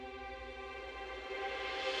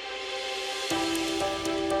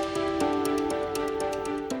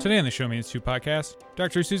Today on the Show Me Institute podcast,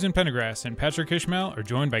 Dr. Susan Pendergrass and Patrick Ishmael are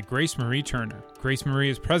joined by Grace Marie Turner. Grace Marie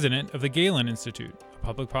is president of the Galen Institute, a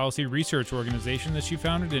public policy research organization that she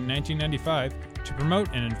founded in 1995 to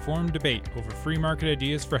promote an informed debate over free market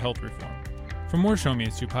ideas for health reform. For more Show Me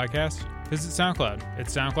Institute podcasts, visit SoundCloud at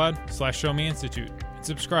SoundCloud/Show Me Institute and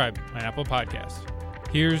subscribe on Apple Podcasts.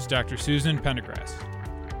 Here's Dr. Susan Pendergrass.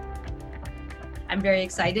 I'm very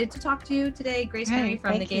excited to talk to you today, Grace Marie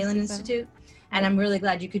from the Galen Institute, and I'm really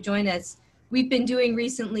glad you could join us. We've been doing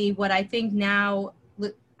recently what I think now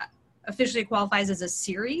officially qualifies as a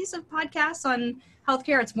series of podcasts on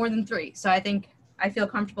healthcare. It's more than 3, so I feel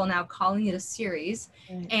comfortable now calling it a series.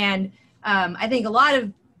 And I think a lot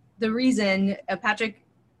of the reason Patrick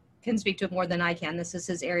can speak to it more than I can. This is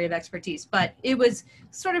his area of expertise, but it was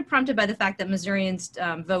sort of prompted by the fact that Missourians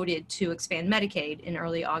voted to expand Medicaid in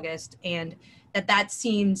early August, and that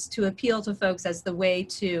seems to appeal to folks as the way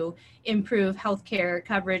to improve healthcare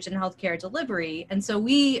coverage and healthcare delivery. And so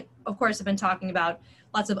we, of course, have been talking about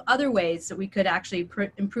lots of other ways that we could actually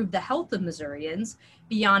improve the health of Missourians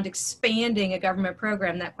beyond expanding a government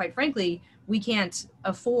program that, quite frankly, we can't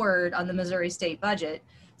afford on the Missouri state budget.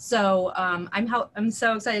 So I'm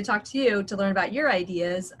so excited to talk to you to learn about your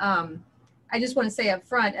ideas. I just want to say up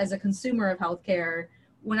front, as a consumer of healthcare,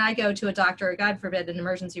 when I go to a doctor, or God forbid, an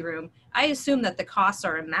emergency room, I assume that the costs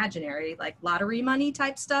are imaginary, like lottery money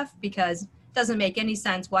type stuff, because it doesn't make any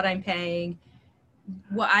sense what I'm paying.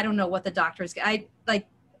 Well, I don't know what the doctor's, I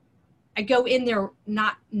go in there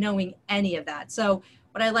not knowing any of that. So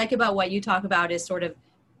what I like about what you talk about is sort of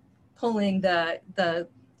pulling the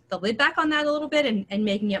lid back on that a little bit and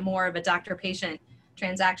making it more of a doctor-patient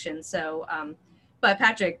transaction. So, but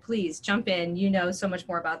Patrick, please jump in. You know so much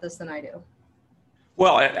more about this than I do.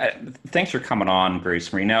 Well, thanks for coming on,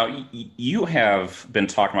 Grace Marie. Now, you have been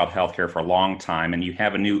talking about healthcare for a long time, and you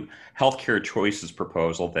have a new healthcare choices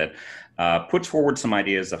proposal that puts forward some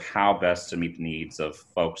ideas of how best to meet the needs of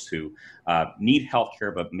folks who need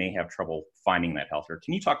healthcare but may have trouble finding that healthcare.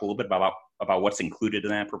 Can you talk a little bit about what's included in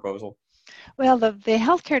that proposal? Well, the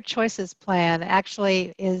Healthcare Choices Plan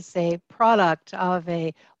actually is a product of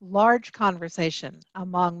a large conversation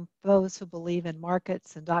among those who believe in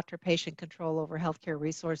markets and doctor-patient control over healthcare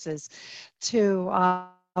resources to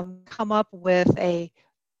come up with a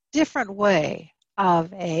different way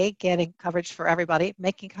of getting coverage for everybody,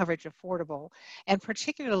 making coverage affordable, and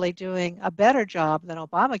particularly doing a better job than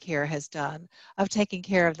Obamacare has done of taking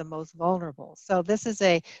care of the most vulnerable. So this is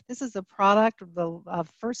a product. The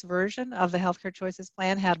first version of the Healthcare Choices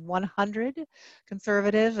Plan had 100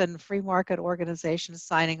 conservative and free market organizations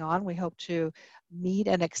signing on. We hope to meet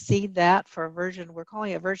and exceed that for a version, we're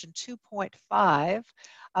calling it version 2.5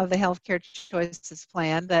 of the Healthcare Choices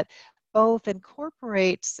Plan, that both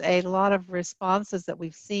incorporates a lot of responses that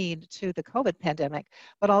we've seen to the COVID pandemic,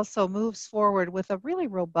 but also moves forward with a really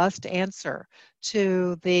robust answer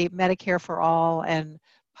to the Medicare for All and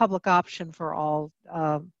public option for all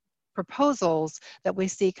proposals that we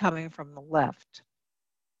see coming from the left.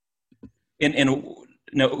 And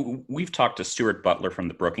no, we've talked to Stuart Butler from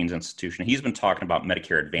the Brookings Institution. He's been talking about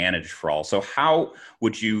Medicare Advantage for all. So how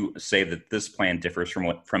would you say that this plan differs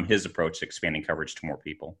from his approach to expanding coverage to more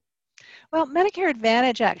people? Well, Medicare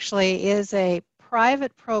Advantage actually is a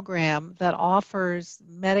private program that offers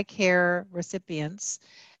Medicare recipients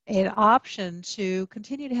an option to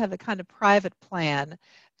continue to have the kind of private plan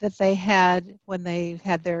that they had when they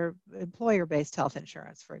had their employer-based health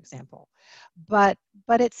insurance, for example. But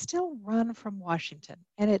it's still run from Washington,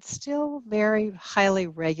 and it's still very highly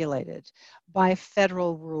regulated by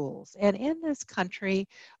federal rules. And in this country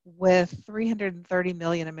with 330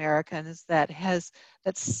 million Americans that's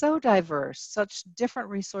so diverse, such different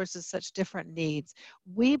resources, such different needs,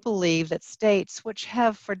 we believe that states, which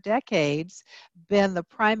have for decades been the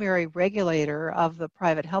primary regulator of the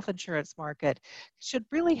private health insurance market, should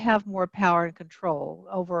really have more power and control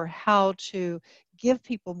over how to give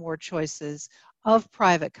people more choices of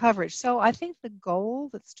private coverage. So I think the goal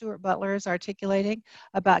that Stuart Butler is articulating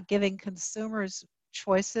about giving consumers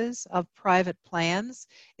choices of private plans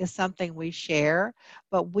is something we share,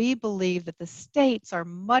 but we believe that the states are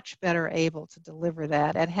much better able to deliver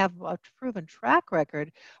that and have a proven track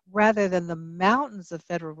record rather than the mountains of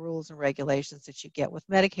federal rules and regulations that you get with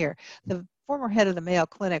Medicare. The former head of the Mayo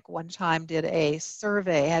Clinic one time did a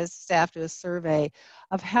survey, had his staff do a survey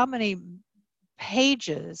of how many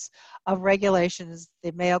pages of regulations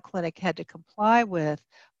the Mayo Clinic had to comply with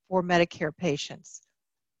for Medicare patients.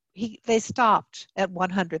 They stopped at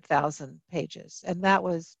 100,000 pages, and that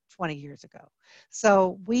was 20 years ago.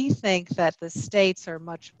 So we think that the states are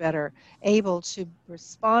much better able to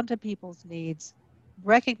respond to people's needs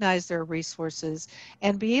recognize their resources,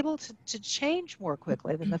 and be able to change more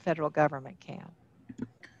quickly than the federal government can.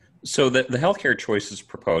 So the healthcare choices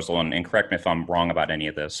proposal, and correct me if I'm wrong about any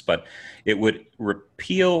of this, but it would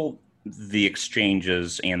repeal the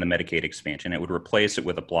exchanges and the Medicaid expansion. It would replace it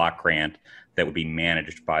with a block grant that would be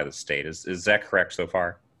managed by the state. Is that correct so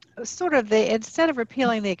far? Sort of, instead of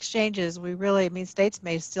repealing the exchanges, states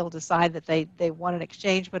may still decide that they want an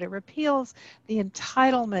exchange, but it repeals the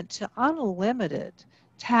entitlement to unlimited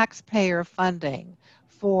taxpayer funding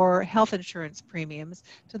for health insurance premiums,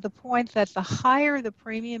 to the point that the higher the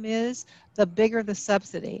premium is, the bigger the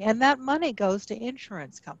subsidy. And that money goes to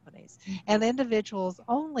insurance companies. And individuals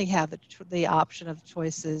only have the option of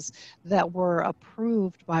choices that were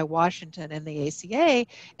approved by Washington and the ACA.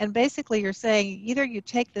 And basically you're saying either you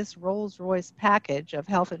take this Rolls-Royce package of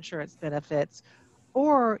health insurance benefits,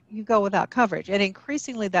 or you go without coverage. And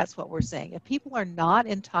increasingly that's what we're saying. If people are not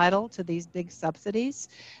entitled to these big subsidies,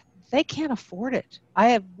 they can't afford it.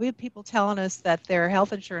 We have people telling us that their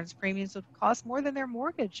health insurance premiums would cost more than their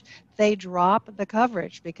mortgage. They drop the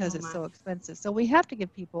coverage because it's so expensive. So we have to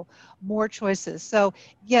give people more choices. So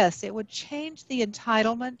yes, it would change the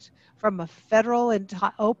entitlement from a federal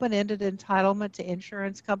open-ended entitlement to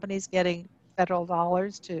insurance companies getting federal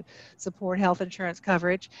dollars to support health insurance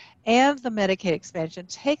coverage, and the Medicaid expansion.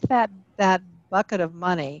 Take that bucket of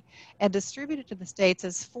money and distribute it to the states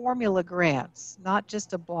as formula grants, not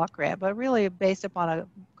just a block grant, but really based upon a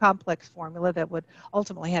complex formula that would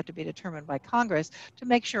ultimately have to be determined by Congress, to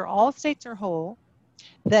make sure all states are whole,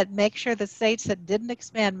 that make sure the states that didn't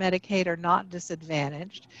expand Medicaid are not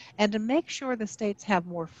disadvantaged, and to make sure the states have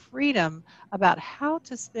more freedom about how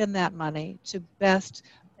to spend that money to best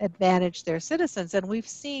advantage their citizens. And we've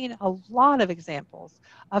seen a lot of examples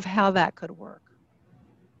of how that could work.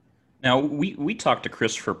 Now, we talked to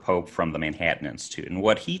Christopher Pope from the Manhattan Institute, and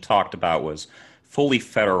what he talked about was fully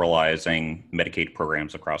federalizing Medicaid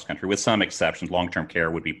programs across country, with some exceptions. Long-term care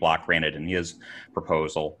would be block granted in his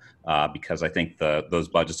proposal because I think those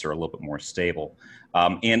budgets are a little bit more stable.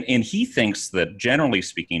 And he thinks that, generally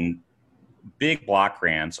speaking, big block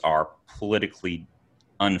grants are politically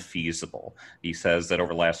unfeasible. He says that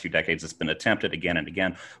over the last few decades, it's been attempted again and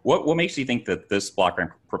again. What makes you think that this block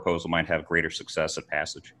grant proposal might have greater success at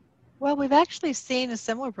passage? Well, we've actually seen a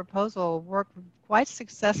similar proposal work quite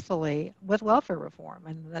successfully with welfare reform,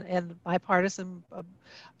 and bipartisan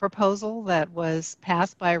proposal that was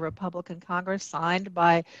passed by a Republican Congress, signed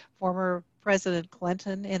by former President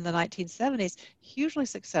Clinton in the 1970s, hugely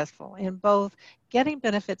successful in both getting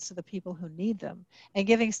benefits to the people who need them and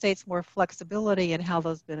giving states more flexibility in how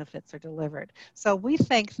those benefits are delivered. So we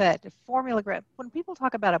think that formula grant, when people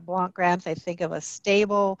talk about a block grant, they think of a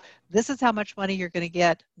stable, this is how much money you're going to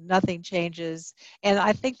get, nothing changes. And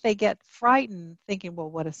I think they get frightened thinking, well,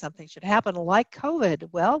 what if something should happen like COVID?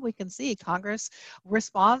 Well, we can see Congress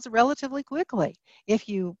responds relatively quickly if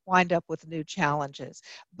you wind up with new challenges.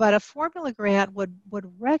 But a formula grant would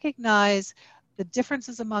recognize the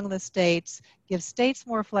differences among the states, give states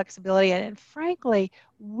more flexibility, and frankly,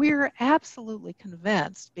 we're absolutely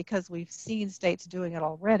convinced, because we've seen states doing it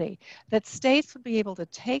already, that states would be able to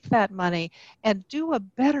take that money and do a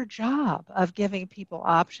better job of giving people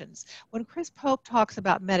options. When Chris Pope talks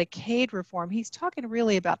about Medicaid reform, he's talking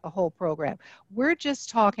really about the whole program. We're just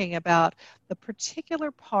talking about the particular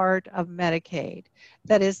part of Medicaid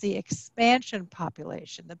that is the expansion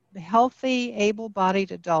population, the healthy,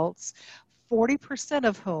 able-bodied adults, 40%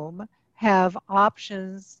 of whom have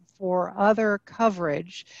options for other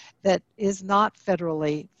coverage that is not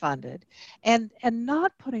federally funded, and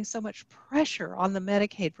not putting so much pressure on the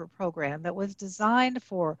Medicaid program that was designed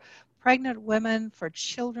for pregnant women, for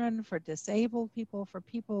children, for disabled people, for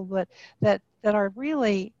people that are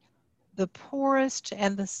really the poorest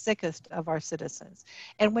and the sickest of our citizens.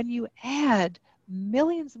 And when you add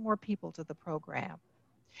millions more people to the program,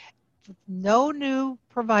 no new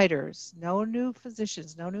providers, no new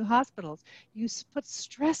physicians, no new hospitals, you put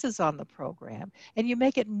stresses on the program, and you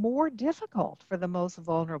make it more difficult for the most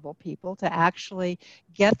vulnerable people to actually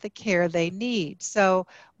get the care they need. So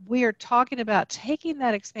we are talking about taking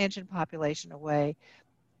that expansion population away,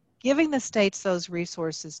 giving the states those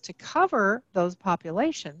resources to cover those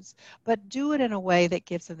populations, but do it in a way that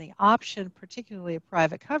gives them the option, particularly of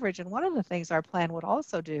private coverage. And one of the things our plan would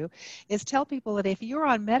also do is tell people that if you're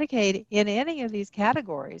on Medicaid in any of these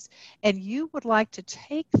categories and you would like to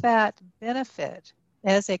take that benefit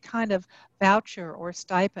as a kind of voucher or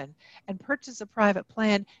stipend and purchase a private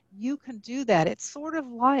plan, you can do that. It's sort of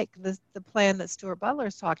like the plan that Stuart Butler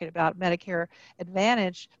is talking about, Medicare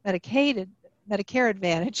Advantage, Medicaid Medicare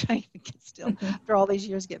Advantage, I can still, after all these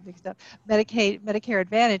years, get mixed up, Medicare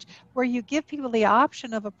Advantage, where you give people the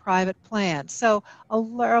option of a private plan. So a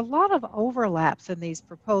lot of overlaps in these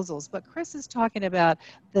proposals, but Chris is talking about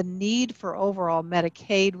the need for overall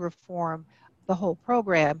Medicaid reform, the whole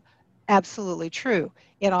program. Absolutely true.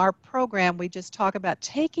 In our program, we just talk about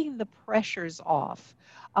taking the pressures off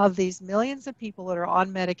of these millions of people that are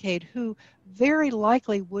on Medicaid who very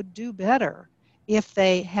likely would do better if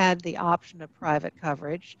they had the option of private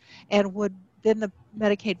coverage, and then the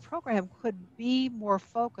Medicaid program could be more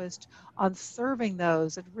focused on serving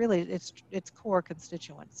those at really its core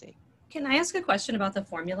constituency. Can I ask a question about the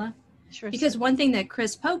formula? Sure. Because one thing that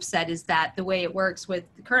Chris Pope said is that the way it works with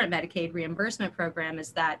the current Medicaid reimbursement program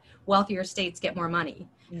is that wealthier states get more money,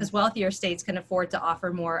 because wealthier states can afford to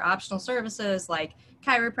offer more optional services like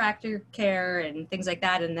chiropractor care and things like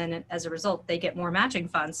that. And then as a result, they get more matching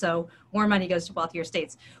funds. So more money goes to wealthier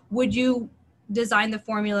states. Would you design the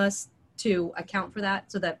formulas to account for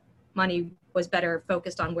that so that money was better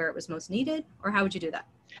focused on where it was most needed? Or how would you do that?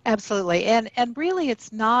 Absolutely. And really,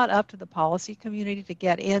 it's not up to the policy community to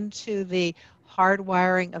get into the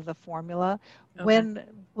hardwiring of the formula. Okay.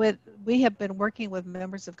 When we have been working with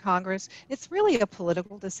members of Congress, it's really a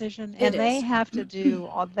political decision, and they have to do,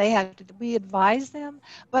 we advise them,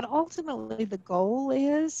 but ultimately the goal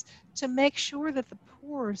is to make sure that the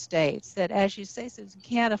poorer states that, as you say, Susan,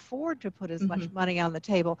 can't afford to put as much money on the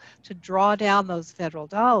table to draw down those federal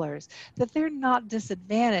dollars, that they're not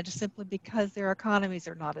disadvantaged simply because their economies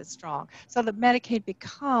are not as strong. So that Medicaid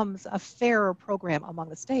becomes a fairer program among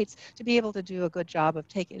the states to be able to do a good job of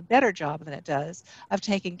taking a better job than it does of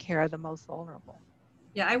taking care of the most vulnerable.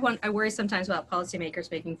 Yeah, I worry sometimes about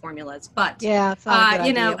policymakers making formulas, but yeah, it's not a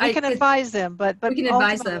good idea. We can advise them, but we can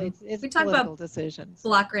advise them. It's we talk political about decisions.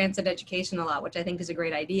 Block grants in education a lot, which I think is a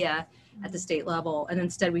great idea at the state level, and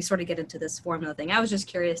instead we sort of get into this formula thing. I was just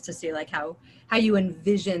curious to see like how you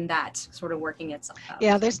envision that sort of working itself out.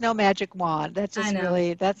 Yeah, there's no magic wand. That's just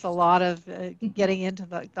really, that's a lot of getting into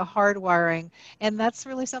the hardwiring, and that's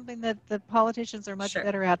really something that the politicians are much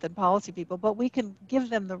better at than policy people, but we can give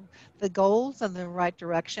them the goals and the right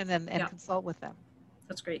direction and consult with them.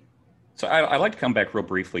 That's great. So I'd like to come back real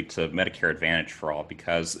briefly to Medicare Advantage for All,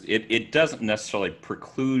 because it doesn't necessarily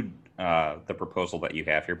preclude the proposal that you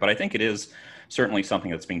have here, but I think it is certainly something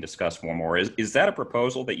that's being discussed more and more. Is that a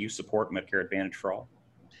proposal that you support, Medicare Advantage for All?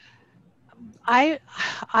 I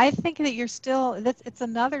think that it's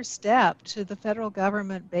another step to the federal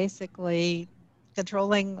government basically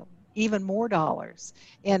controlling even more dollars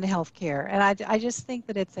in healthcare, and I just think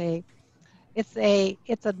that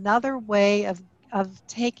it's another way of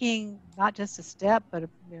taking not just a step, but a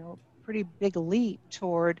pretty big leap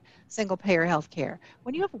toward single payer health care.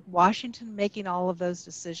 When you have Washington making all of those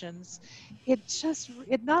decisions,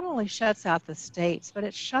 it not only shuts out the states, but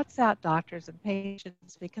it shuts out doctors and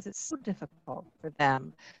patients because it's so difficult for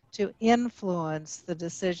them to influence the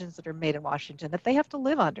decisions that are made in Washington that they have to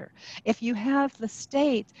live under. If you have the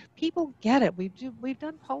states, people get it. We've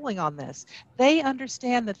done polling on this. They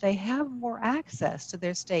understand that they have more access to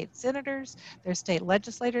their state senators, their state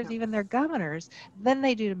legislators, even their governors, than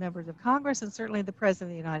they do to members of Congress and certainly the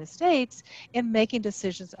President of the United States in making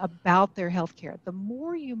decisions about their health care. The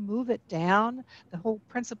more you move it down, the whole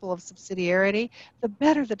principle of subsidiarity, the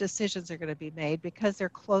better the decisions are going to be made because they're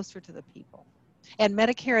closer to the people. And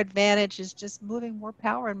Medicare Advantage is just moving more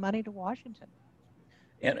power and money to Washington.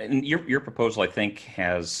 And your proposal, I think,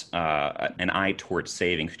 has an eye towards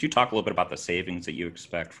savings. Could you talk a little bit about the savings that you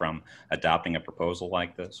expect from adopting a proposal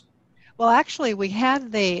like this? Well, actually, we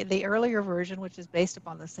had the earlier version, which is based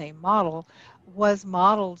upon the same model, was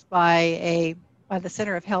modeled by the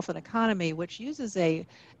Center of Health and Economy, which uses a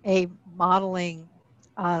modeling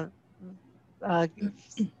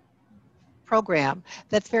program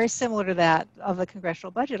that's very similar to that of the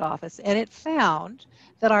Congressional Budget Office, and it found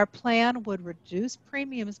that our plan would reduce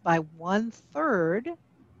premiums by 1/3,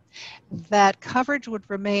 that coverage would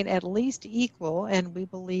remain at least equal, and we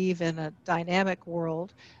believe in a dynamic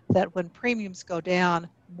world that when premiums go down,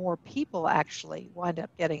 more people actually wind up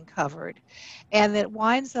getting covered, and it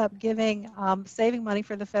winds up saving money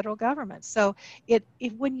for the federal government. So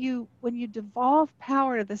when you devolve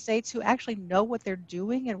power to the states who actually know what they're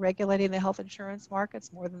doing in regulating the health insurance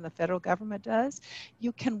markets more than the federal government does,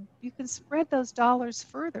 you can spread those dollars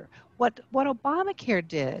further. What Obamacare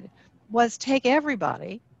did was take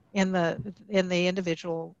everybody in the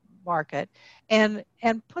individual market and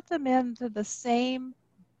put them into the same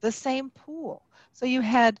pool. So you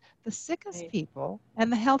had the sickest people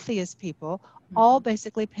and the healthiest people all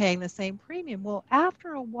basically paying the same premium. Well,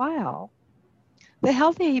 after a while, The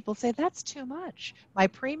healthy people say, that's too much. My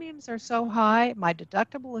premiums are so high, my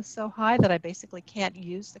deductible is so high that I basically can't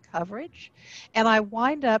use the coverage. And I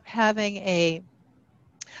wind up having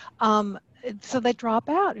so they drop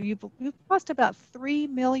out. You've lost about 3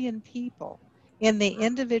 million people in the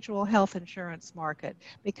individual health insurance market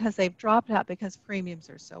because they've dropped out because premiums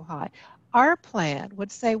are so high. Our plan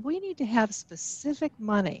would say we need to have specific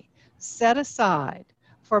money set aside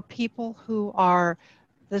for people who are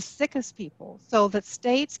the sickest people so that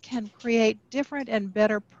states can create different and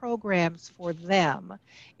better programs for them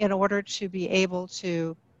in order to be able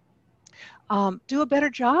to do a better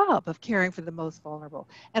job of caring for the most vulnerable.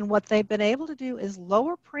 And what they've been able to do is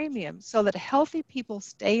lower premiums so that healthy people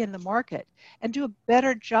stay in the market and do a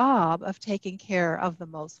better job of taking care of the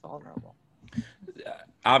most vulnerable.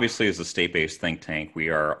 Obviously, as a state-based think tank, we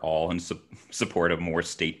are all in support of more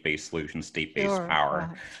state-based solutions, state-based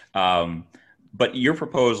power. But your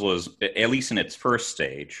proposal is, at least in its first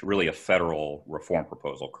stage, really a federal reform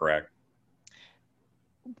proposal, correct?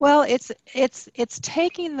 Well, it's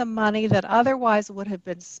taking the money that otherwise would have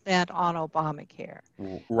been spent on Obamacare.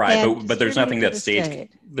 Right, but there's nothing that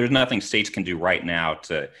there's nothing states can do right now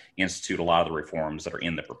to institute a lot of the reforms that are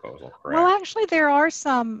in the proposal, correct? Well, actually, there are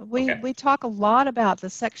some. We talk a lot about the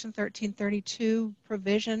Section 1332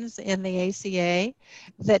 provisions in the ACA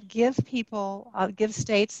that give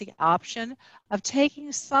states the option of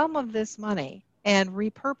taking some of this money and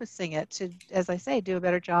repurposing it to, as I say, do a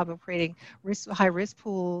better job of creating high-risk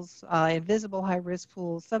pools, invisible high-risk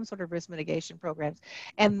pools, some sort of risk mitigation programs,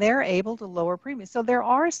 and they're able to lower premiums. So there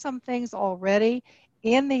are some things already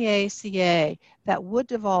in the ACA that would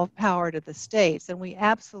devolve power to the states, and we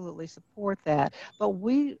absolutely support that. But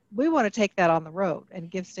we want to take that on the road and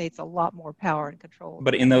give states a lot more power and control.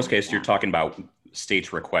 But in those cases, you're talking about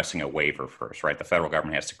states requesting a waiver first, right? The federal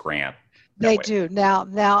government has to grant. They do. Now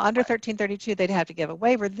under 1332, they'd have to give a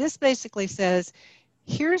waiver. This basically says,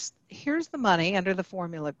 here's the money under the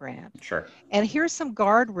formula grant. Sure. And here's some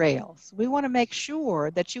guardrails. We want to make sure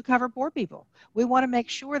that you cover poor people. We want to make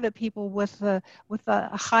sure that people with the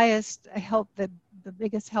highest health, the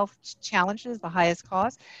biggest health challenges, the highest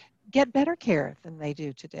cost, get better care than they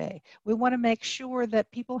do today. We want to make sure that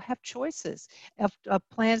people have choices of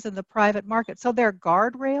plans in the private market. So there are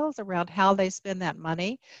guardrails around how they spend that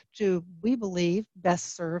money to, we believe,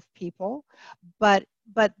 best serve people. But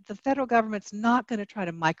the federal government's not going to try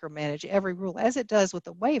to micromanage every rule, as it does with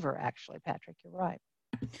the waiver, actually, Patrick, you're right.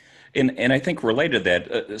 And I think related to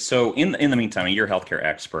that, so in the meantime, you're a healthcare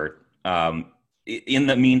expert. In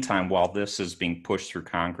the meantime, while this is being pushed through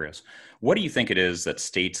Congress, what do you think it is that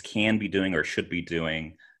states can be doing or should be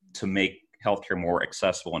doing to make healthcare more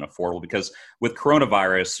accessible and affordable? Because with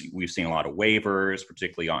coronavirus, we've seen a lot of waivers,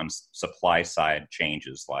 particularly on supply side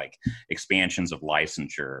changes like expansions of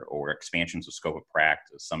licensure or expansions of scope of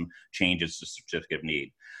practice, some changes to certificate of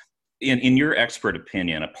need. In your expert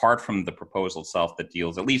opinion, apart from the proposal itself that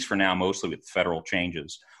deals, at least for now, mostly with federal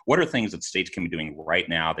changes, what are things that states can be doing right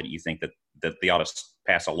now that you think that they ought to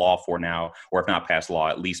pass a law for now, or if not pass a law,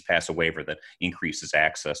 at least pass a waiver that increases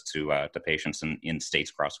access to patients in states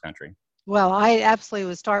across the country? Well, I absolutely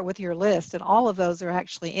would start with your list, and all of those are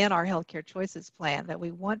actually in our Healthcare Choices plan, that we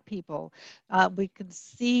want people, we can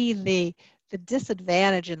see the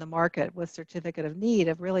disadvantage in the market with certificate of need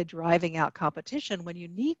of really driving out competition when you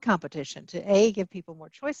need competition to give people more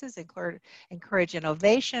choices, encourage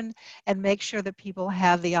innovation, and make sure that people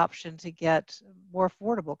have the option to get more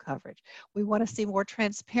affordable coverage. We want to see more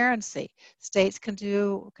transparency. States can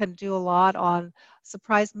do a lot on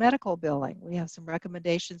surprise medical billing. We have some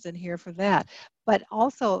recommendations in here for that. But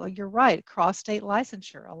also, you're right, cross-state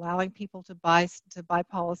licensure, allowing people to buy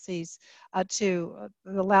policies,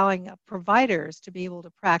 allowing providers to be able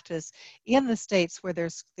to practice in the states where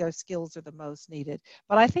their skills are the most needed.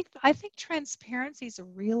 But I think transparency is a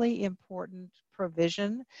really important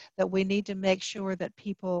provision that we need to make sure that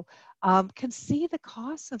people can see the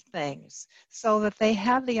costs of things so that they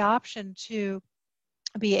have the option to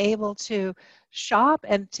be able to shop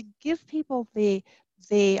and to give people the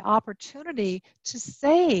opportunity to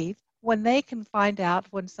save when they can find out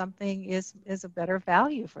when something is a better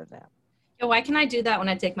value for them. Yeah, why can I do that when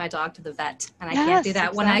I take my dog to the vet? And I can't do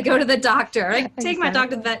that when I go to the doctor. I take my dog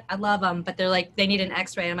to the vet. I love them, but they're like, they need an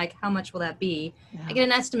x-ray. I'm like, how much will that be? Yeah. I get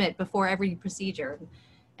an estimate before every procedure.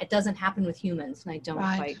 It doesn't happen with humans, and I don't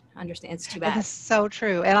quite understand. It's too bad. It's so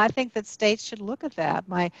true. And I think that states should look at that.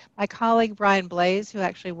 My colleague, Brian Blaze, who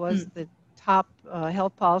actually was the top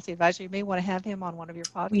health policy advisor. You may want to have him on one of your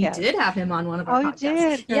podcasts. We did have him on one of our podcasts. Oh,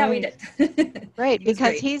 you did? Yeah, we did. Great,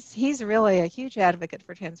 because he's really a huge advocate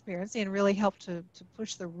for transparency and really helped to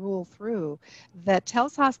push the rule through that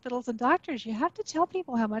tells hospitals and doctors you have to tell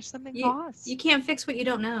people how much something costs. You can't fix what you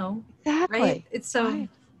don't know. Exactly. Right? It's so right.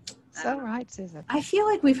 So right, Susan. I feel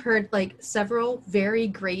like we've heard like several very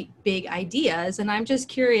great big ideas, and I'm just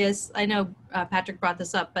curious. I know Patrick brought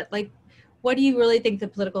this up, but like, what do you really think the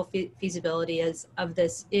political feasibility is of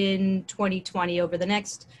this in 2020 over the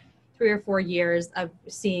next 3 or 4 years of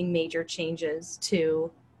seeing major changes to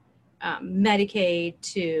Medicaid,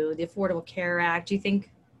 to the Affordable Care Act? Do you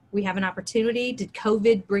think we have an opportunity? Did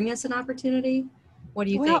COVID bring us an opportunity? What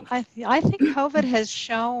do you think? Well, I think COVID has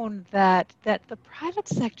shown that the private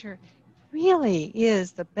sector really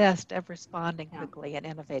is the best at responding quickly and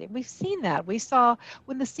innovating. We've seen that. We saw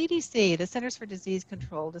when the CDC, the Centers for Disease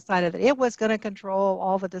Control, decided that it was going to control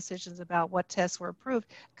all the decisions about what tests were approved.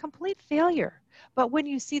 Complete failure. But when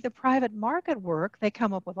you see the private market work, they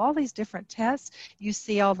come up with all these different tests. You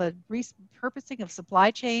see all the repurposing of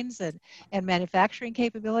supply chains and manufacturing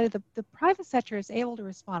capability. The private sector is able to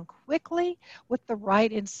respond quickly with the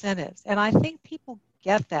right incentives. And I think people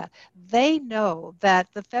get that. They know that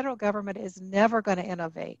the federal government is never going to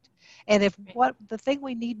innovate. And if what the thing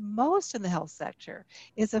we need most in the health sector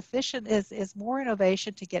is more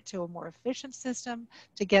innovation to get to a more efficient system,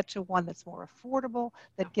 to get to one that's more affordable,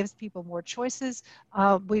 that gives people more choices.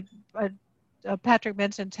 Patrick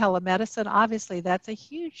mentioned telemedicine. Obviously, that's a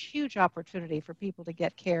huge opportunity for people to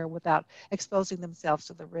get care without exposing themselves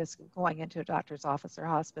to the risk of going into a doctor's office or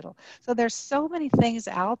hospital. So there's so many things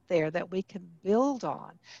out there that we can build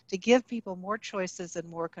on to give people more choices and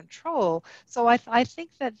more control. So I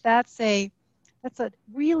think that's a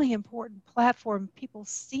really important platform. People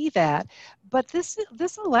see that, but this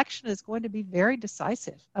election is going to be very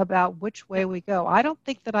decisive about which way we go. I don't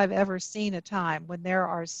think that I've ever seen a time when there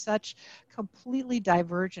are such completely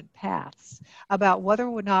divergent paths about whether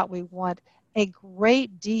or not we want a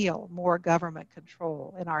great deal more government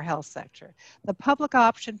control in our health sector. The public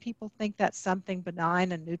option, people think that's something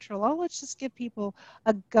benign and neutral. Oh, let's just give people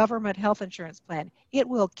a government health insurance plan. It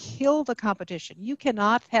will kill the competition. You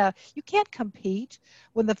can't compete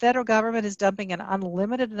when the federal government is dumping an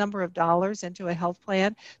unlimited number of dollars into a health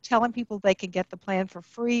plan, telling people they can get the plan for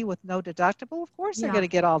free with no deductible. Of course they're going to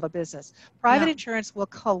get all the business. Private insurance will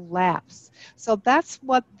collapse. So that's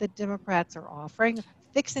what the Democrats are offering.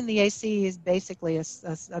 Fixing the AC is basically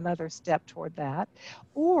another step toward that.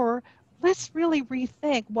 Or let's really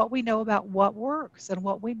rethink what we know about what works. And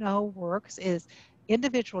what we know works is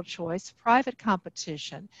individual choice, private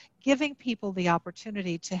competition, giving people the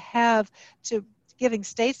opportunity giving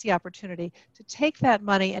states the opportunity to take that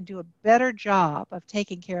money and do a better job of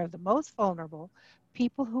taking care of the most vulnerable,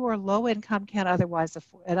 people who are low income can't otherwise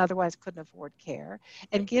couldn't afford care,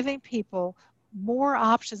 and giving people more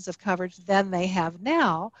options of coverage than they have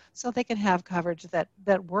now, so they can have coverage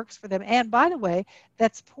that works for them. And by the way,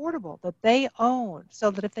 that's portable, that they own,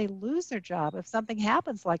 so that if they lose their job, if something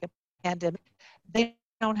happens like a pandemic, they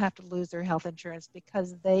don't have to lose their health insurance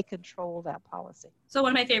because they control that policy. So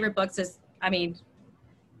one of my favorite books is,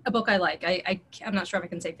 a book I like, I'm not sure if I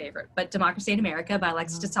can say favorite, but Democracy in America by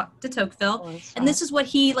Alexis de Tocqueville. And this is what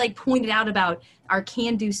he pointed out about our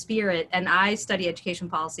can-do spirit. And I study education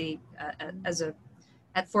policy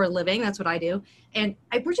for a living. That's what I do. And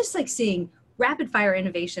we're just seeing rapid fire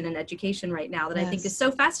innovation in education right now that I think is so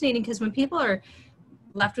fascinating, because when people are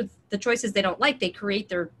left with the choices they don't like, they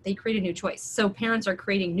create a new choice. So parents are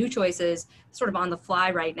creating new choices sort of on the fly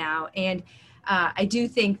right now. And I do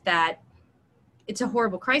think that it's a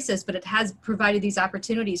horrible crisis, but it has provided these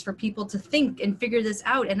opportunities for people to think and figure this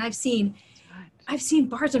out. And I've seen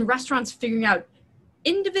bars and restaurants figuring out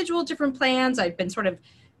individual different plans. I've been sort of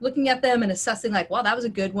looking at them and assessing well, that was a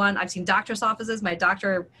good one. I've seen doctor's offices. My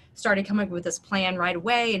doctor started coming up with this plan right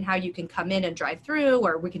away, and how you can come in and drive through,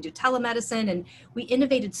 or we can do telemedicine. And we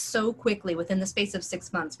innovated so quickly within the space of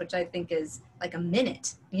 6 months, which I think is like a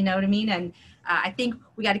minute, you know what I mean? And I think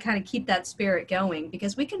we got to kind of keep that spirit going,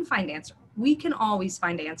 because we can find answers. We can always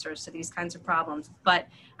find answers to these kinds of problems. But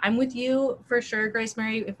I'm with you for sure, Grace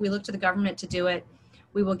Mary. If we look to the government to do it,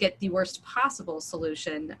 we will get the worst possible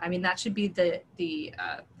solution. That should be the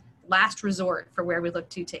last resort for where we look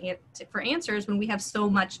for answers, when we have so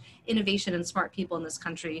much innovation and smart people in this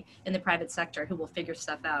country in the private sector who will figure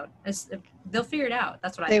stuff out. they'll figure it out.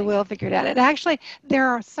 That's what I think. think. They will figure it out. And actually, there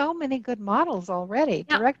are so many good models already.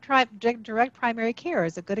 Yeah. Direct primary care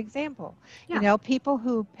is a good example. Yeah. People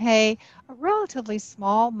who pay a relatively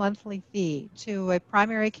small monthly fee to a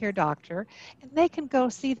primary care doctor, and they can go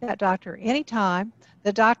see that doctor anytime.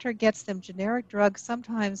 The doctor gets them generic drugs,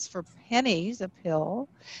 sometimes for pennies a pill.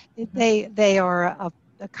 They are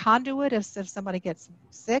a conduit if somebody gets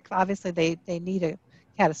sick. Obviously, they need a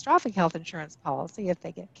catastrophic health insurance policy. If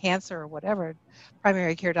they get cancer or whatever,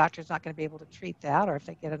 primary care doctor is not going to be able to treat that, or if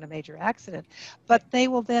they get in a major accident. But they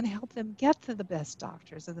will then help them get to the best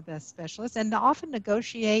doctors and the best specialists, and often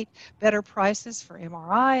negotiate better prices for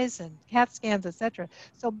MRIs and CAT scans, etc.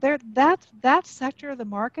 So that sector of the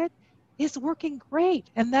market is working great,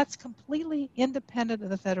 and that's completely independent of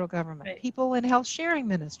the federal government. Right. People in health sharing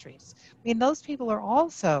ministries, those people are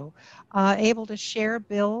also able to share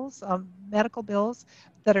bills, medical bills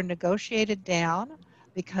that are negotiated down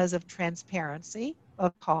because of transparency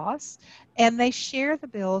of costs, and they share the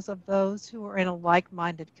bills of those who are in a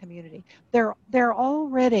like-minded community. There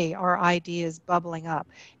already are ideas bubbling up.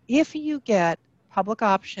 If you get public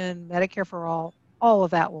option, Medicare for all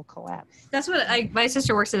of that will collapse. That's what my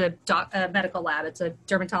sister works at a medical lab. It's a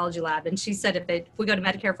dermatology lab. And she said if we go to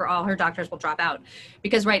Medicare for all, her doctors will drop out,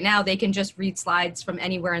 because right now they can just read slides from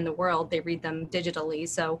anywhere in the world. They read them digitally.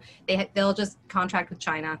 So they'll just contract with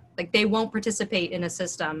China. Like, they won't participate in a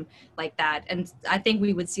system like that. And I think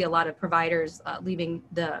we would see a lot of providers leaving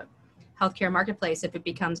the healthcare marketplace if it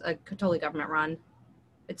becomes a totally government run.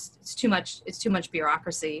 It's too much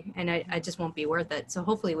bureaucracy, and I just won't be worth it. So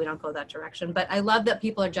hopefully we don't go that direction. But I love that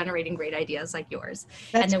people are generating great ideas like yours.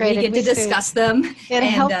 That's and that great. we get to discuss them. In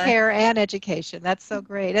healthcare and education. That's so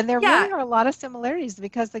great. And there really are a lot of similarities,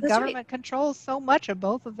 because the government controls so much of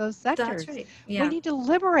both of those sectors. That's right. Yeah. We need to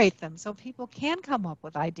liberate them so people can come up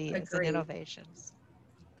with ideas and innovations.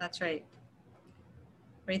 That's right.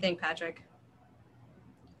 What do you think, Patrick?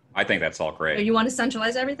 I think that's all great. You want to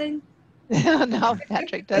centralize everything? No,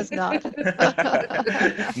 Patrick does not.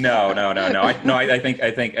 No. I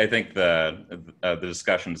think the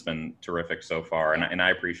discussion's been terrific so far, and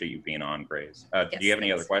I appreciate you being on, Grace. Do you have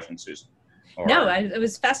any other questions, Susan? No, it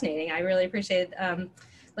was fascinating. I really appreciated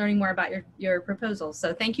learning more about your proposals.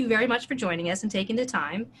 So thank you very much for joining us and taking the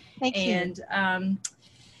time. Thank you.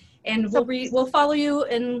 And we'll follow you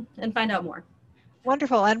and find out more.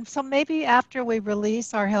 Wonderful. And so maybe after we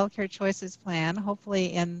release our Healthcare Choices plan,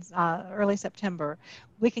 hopefully in early September,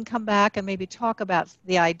 we can come back and maybe talk about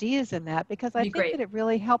the ideas in that, because I think that it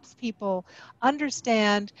really helps people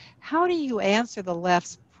understand, how do you answer the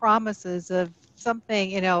left's promises of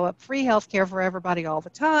something, free health care for everybody all the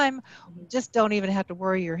time, just don't even have to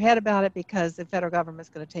worry your head about it because the federal government is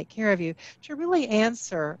going to take care of you, to really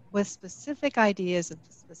answer with specific ideas and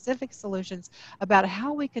specific solutions about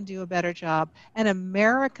how we can do a better job, an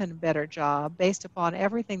American better job, based upon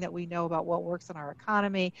everything that we know about what works in our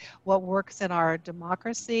economy, what works in our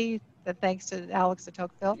democracy, that thanks to Alex de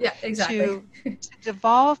Tocqueville, to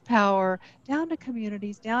devolve power down to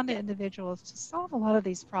communities, down to individuals, to solve a lot of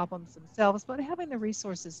these problems themselves, but having the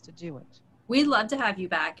resources to do it. We'd love to have you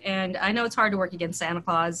back. And I know it's hard to work against Santa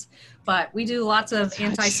Claus, but we do lots of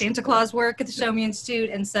anti-Santa Claus work at the Show Me Institute.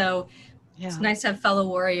 And so it's nice to have fellow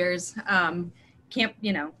warriors. Can't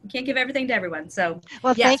give everything to everyone. So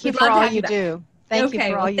thank you for all you do. Thank you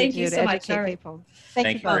for all you do to educate people.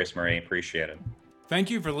 Thank you, Grace Marie. Appreciate it. Thank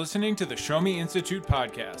you for listening to the Show Me Institute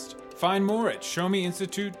podcast. Find more at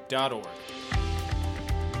showmeinstitute.org.